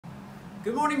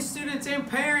Good morning, students and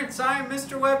parents. I am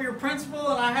Mr. Webb, your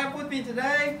principal, and I have with me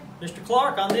today Mr.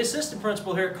 Clark. I'm the assistant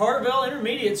principal here at Carterville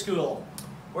Intermediate School.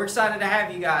 We're excited to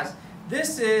have you guys.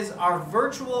 This is our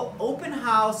virtual open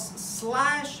house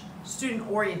 / student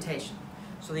orientation.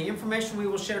 So the information we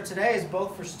will share today is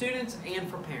both for students and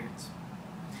for parents.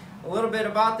 A little bit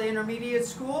about the intermediate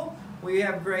school. We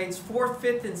have grades 4th,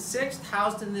 5th, and 6th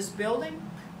housed in this building.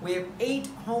 We have 8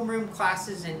 homeroom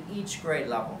classes in each grade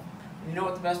level. You know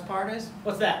what the best part is?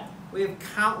 What's that? We have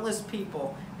countless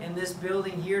people in this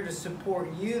building here to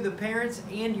support you, the parents,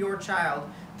 and your child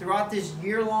throughout this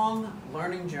year-long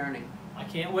learning journey. I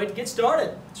can't wait to get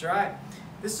started. That's right.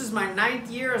 This is my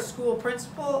 9th year as school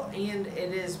principal, and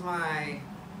it is my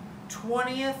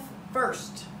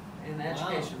 21st in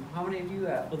education. Wow. How many of you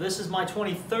have? Well, this is my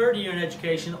 23rd year in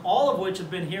education, all of which have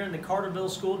been here in the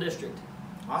Carterville School District.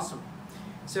 Awesome.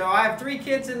 So I have 3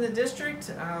 kids in the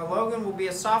district. Logan will be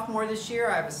a sophomore this year.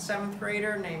 I have a 7th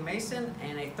grader named Mason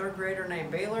and a 3rd grader named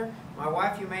Baylor. My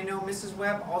wife, you may know Mrs.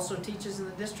 Webb, also teaches in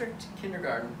the district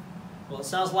kindergarten. Well, it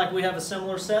sounds like we have a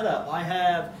similar setup. I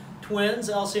have twins,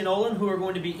 Elsie and Olin, who are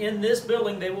going to be in this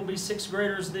building. They will be 6th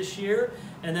graders this year.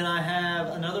 And then I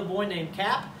have another boy named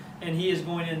Cap, and he is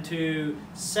going into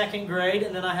 2nd grade.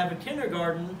 And then I have a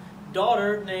kindergarten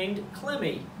daughter named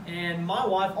Clemmy. And my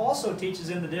wife also teaches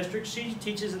in the district. She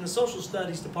teaches in the social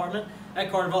studies department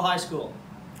at Carterville High School.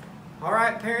 All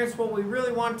right, parents, what we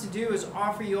really want to do is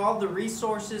offer you all the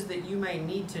resources that you may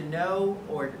need to know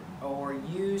or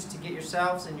use to get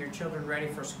yourselves and your children ready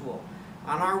for school.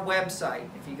 On our website,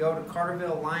 if you go to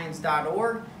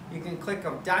cartervillelions.org, you can click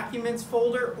on Documents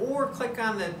folder or click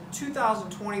on the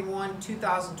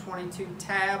 2021-2022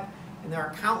 tab, and there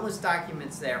are countless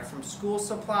documents there, from school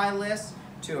supply lists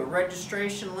to a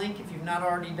registration link if you've not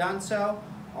already done so,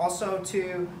 also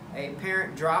to a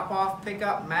parent drop-off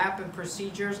pickup map and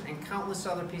procedures, and countless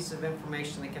other pieces of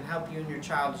information that can help you and your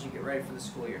child as you get ready for the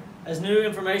school year. As new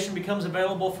information becomes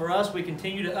available for us, we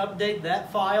continue to update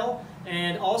that file.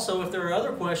 And also, if there are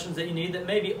other questions that you need that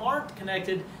maybe aren't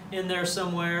connected in there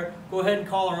somewhere, go ahead and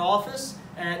call our office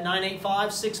at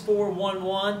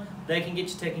 985-6411. They can get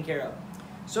you taken care of.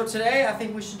 So today, I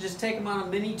think we should just take them on a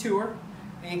mini tour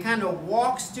and kind of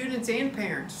walk students and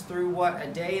parents through what a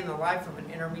day in the life of an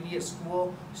intermediate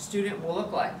school student will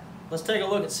look like. Let's take a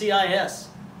look at CIS.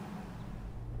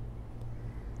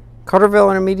 Carterville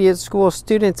Intermediate School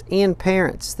students and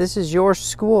parents, this is your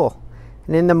school.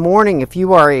 And in the morning, if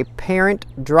you are a parent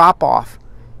drop-off,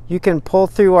 you can pull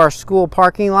through our school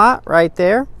parking lot right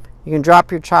there. You can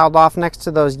drop your child off next to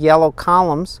those yellow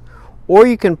columns, or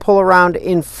you can pull around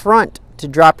in front to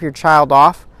drop your child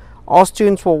off. All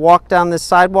students will walk down this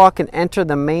sidewalk and enter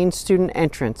the main student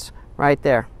entrance right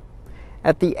there.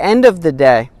 At the end of the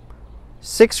day,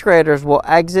 6th graders will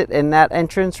exit in that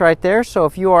entrance right there. So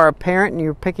if you are a parent and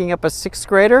you're picking up a 6th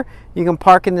grader, you can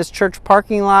park in this church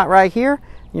parking lot right here.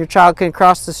 Your child can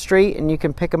cross the street and you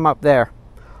can pick them up there.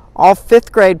 All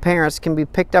 5th grade parents can be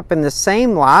picked up in the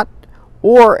same lot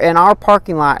or in our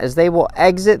parking lot, as they will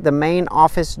exit the main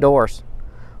office doors.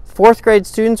 4th grade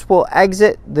students will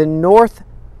exit the north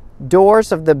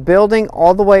doors of the building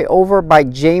all the way over by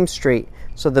James Street.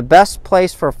 So the best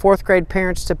place for 4th grade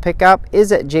parents to pick up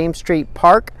is at James Street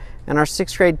Park, and our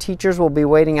 6th grade teachers will be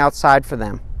waiting outside for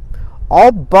them.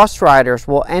 All bus riders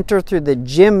will enter through the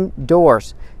gym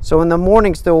doors. So in the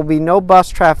mornings there will be no bus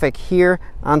traffic here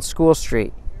on School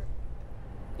Street.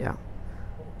 Yeah.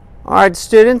 All right,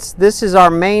 students, this is our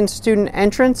main student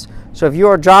entrance. So if you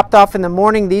are dropped off in the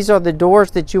morning, these are the doors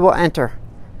that you will enter.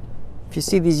 If you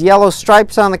see these yellow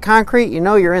stripes on the concrete, you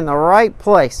know you're in the right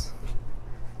place.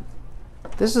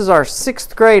 This is our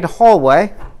 6th grade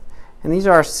hallway, and these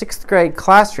are our 6th grade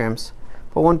classrooms.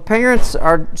 But when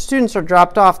students are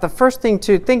dropped off, the first thing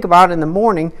to think about in the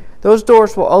morning, those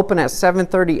doors will open at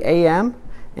 7:30 a.m.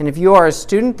 And if you are a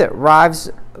student that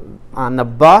arrives on the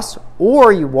bus,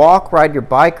 or you walk, ride your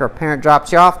bike, or a parent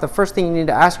drops you off, the first thing you need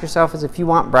to ask yourself is if you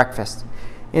want breakfast.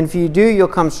 And if you do, you'll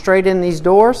come straight in these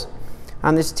doors.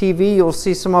 On this TV, you'll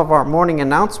see some of our morning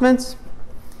announcements.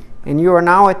 And you are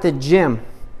now at the gym.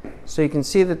 So you can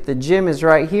see that the gym is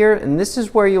right here, and this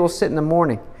is where you will sit in the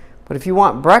morning. But if you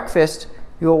want breakfast,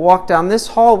 you will walk down this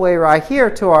hallway right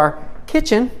here to our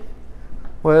kitchen,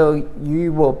 where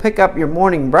you will pick up your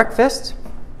morning breakfast,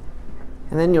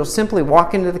 and then you'll simply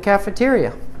walk into the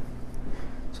cafeteria.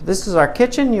 So this is our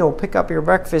kitchen. You'll pick up your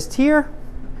breakfast here,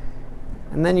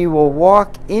 and then you will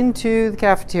walk into the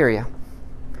cafeteria.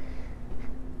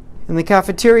 In the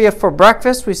cafeteria for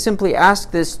breakfast, we simply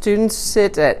ask that students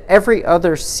sit at every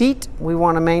other seat. We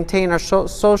want to maintain our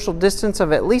social distance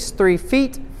of at least 3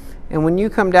 feet. And when you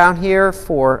come down here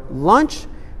for lunch,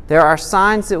 There are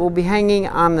signs that will be hanging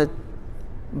on the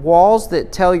walls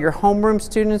that tell your homeroom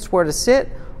students where to sit.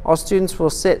 All students will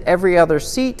sit every other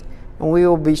seat, and we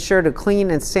will be sure to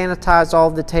clean and sanitize all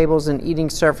of the tables and eating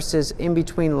surfaces in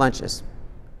between lunches.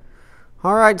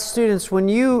 All right, students,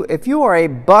 if you are a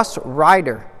bus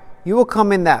rider, you will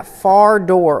come in that far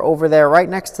door over there right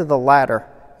next to the ladder.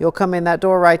 You'll come in that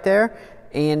door right there,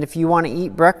 and if you want to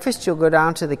eat breakfast, you'll go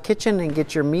down to the kitchen and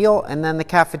get your meal, and then the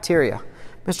cafeteria.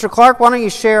 Mr. Clark, why don't you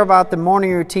share about the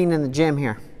morning routine in the gym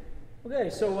here? Okay,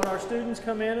 so when our students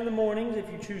come in the mornings, if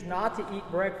you choose not to eat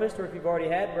breakfast or if you've already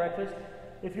had breakfast,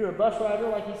 if you're a bus rider,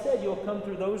 like he said, you'll come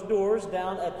through those doors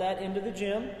down at that end of the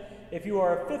gym. If you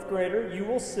are a fifth grader, you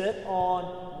will sit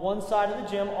on one side of the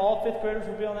gym. All fifth graders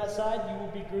will be on that side. You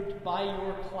will be grouped by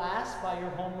your class, by your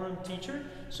homeroom teacher.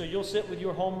 So you'll sit with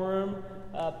your homeroom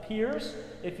peers.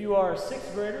 If you are a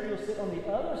sixth grader, you'll sit on the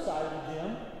other side of the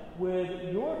gym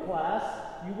with your class.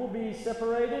 You will be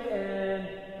separated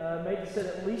and made to sit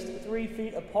at least 3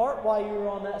 feet apart while you're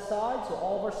on that side, so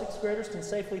all of our sixth graders can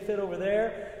safely fit over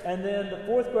there. And then the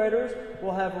fourth graders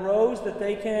will have rows that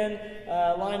they can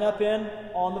line up in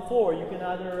on the floor. You can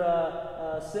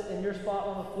either sit in your spot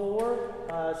on the floor,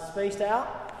 spaced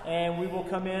out, and we will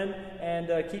come in and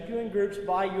keep you in groups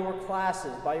by your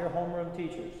classes, by your homeroom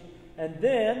teachers. And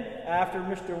then, after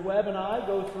Mr. Webb and I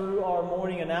go through our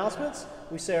morning announcements,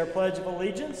 we say our Pledge of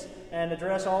Allegiance and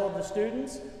address all of the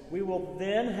students, we will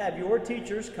then have your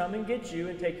teachers come and get you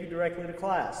and take you directly to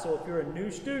class. So if you're a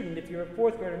new student, if you're a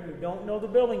fourth grader and you don't know the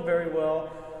building very well,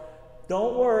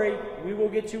 don't worry, we will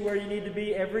get you where you need to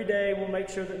be every day. We'll make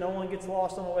sure that no one gets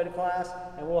lost on the way to class,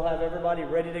 and we'll have everybody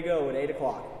ready to go at 8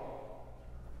 o'clock.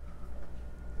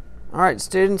 All right,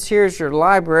 students, here's your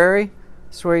library.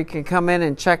 This is where you can come in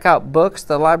and check out books.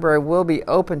 The library will be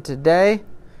open today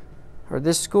or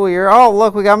this school year. Oh,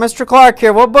 look, we got Mr. Clark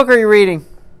here. What book are you reading?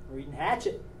 Reading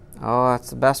Hatchet. Oh, that's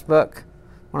the best book.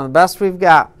 One of the best we've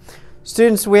got.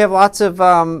 Students, we have lots of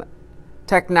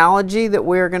technology that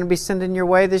we are going to be sending your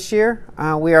way this year.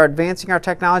 We are advancing our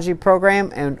technology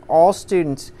program, and all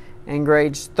students in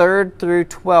grades 3rd through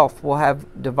 12th will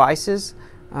have devices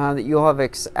that you'll have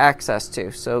access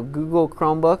to. So Google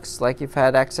Chromebooks, like you've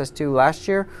had access to last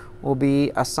year, will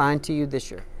be assigned to you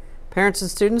this year. Parents and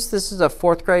students, this is a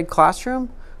 4th grade classroom.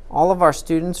 All of our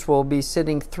students will be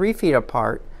sitting 3 feet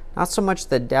apart. Not so much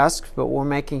the desks, but we're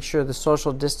making sure the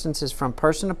social distance is from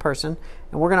person to person,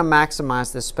 and we're going to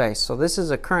maximize this space. So this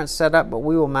is a current setup, but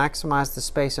we will maximize the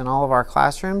space in all of our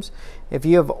classrooms. If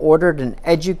you have ordered an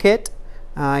EduKit,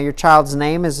 your child's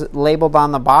name is labeled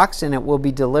on the box, and it will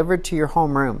be delivered to your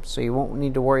homeroom, so you won't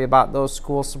need to worry about those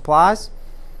school supplies.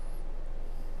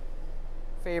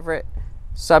 Favorite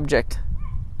subject?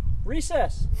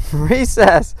 Recess.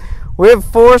 Recess. We have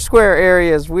 4 square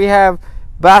areas. We have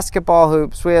basketball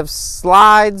hoops, we have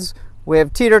slides, we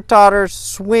have teeter-totters,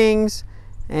 swings,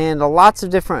 and lots of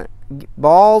different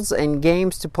balls and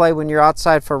games to play when you're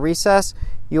outside for recess.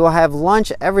 You will have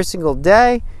lunch every single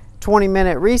day,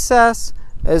 20-minute recess,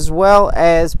 as well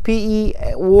as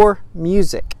PE or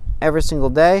music every single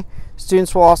day.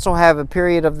 Students will also have a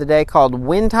period of the day called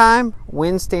WIN time.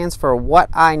 WIN stands for What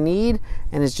I Need,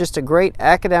 and is just a great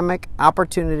academic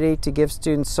opportunity to give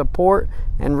students support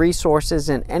and resources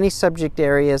in any subject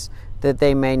areas that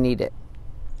they may need it.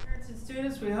 Parents and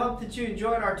students, we hope that you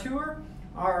enjoyed our tour.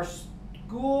 Our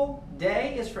school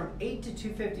day is from 8 to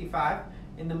 2:55.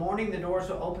 In the morning, the doors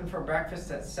will open for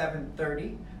breakfast at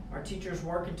 7:30. Our teachers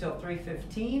work until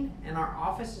 3:15, and our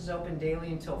office is open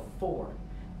daily until 4.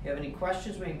 If you have any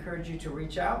questions, we encourage you to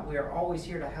reach out. We are always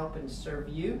here to help and serve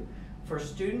you. For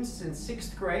students in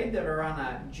 6th grade that are on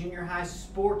a junior high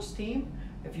sports team,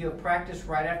 if you have practice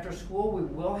right after school, we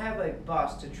will have a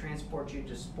bus to transport you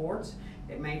to sports.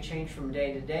 It may change from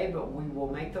day to day, but we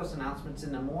will make those announcements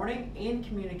in the morning and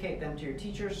communicate them to your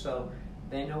teachers so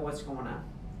they know what's going on.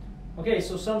 Okay,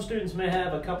 so some students may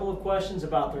have a couple of questions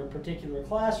about their particular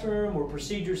classroom or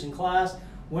procedures in class.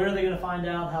 When are they going to find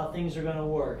out how things are going to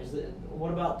work?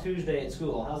 What about Tuesday at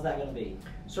school? How's that going to be?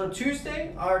 So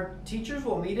Tuesday, our teachers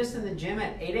will meet us in the gym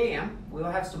at 8 a.m.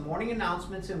 We'll have some morning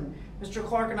announcements, and Mr.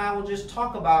 Clark and I will just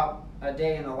talk about a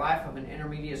day in the life of an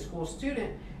intermediate school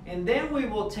student. And then we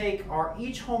will take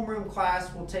each homeroom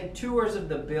class will take tours of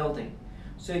the building.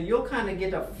 So you'll kind of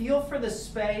get a feel for the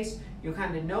space. You'll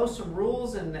kind of know some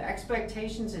rules and the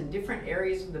expectations in different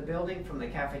areas of the building, from the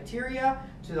cafeteria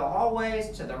to the hallways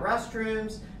to the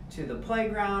restrooms to the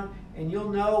playground, and you'll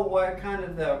know what kind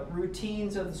of the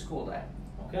routines of the school day.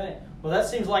 Okay, well that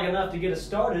seems like enough to get us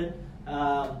started.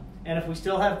 And if we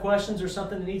still have questions or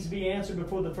something that needs to be answered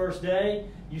before the first day,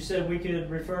 you said we could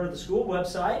refer to the school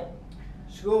website.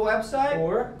 School website,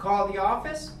 or call the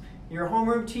office. Your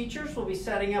homeroom teachers will be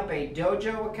setting up a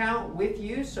Dojo account with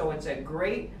you, so it's a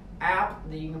great app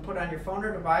that you can put on your phone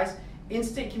or device.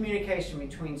 Instant communication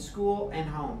between school and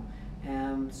home.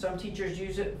 Some teachers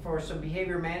use it for some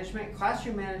behavior management,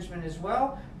 classroom management as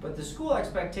well, but the school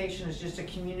expectation is just a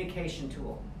communication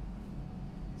tool.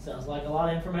 Sounds like a lot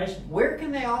of information. Where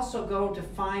can they also go to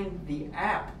find the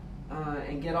app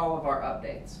and get all of our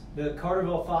updates? The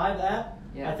Carterville 5 app,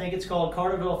 Yeah. I think it's called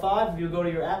Carterville 5. If you go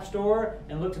to your app store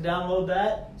and look to download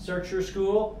that, search your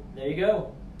school, there you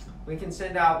go. We can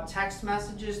send out text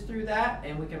messages through that,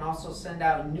 and we can also send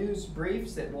out news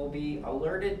briefs that will be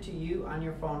alerted to you on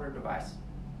your phone or device.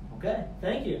 Okay,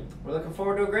 thank you. We're looking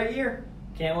forward to a great year.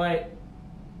 Can't wait.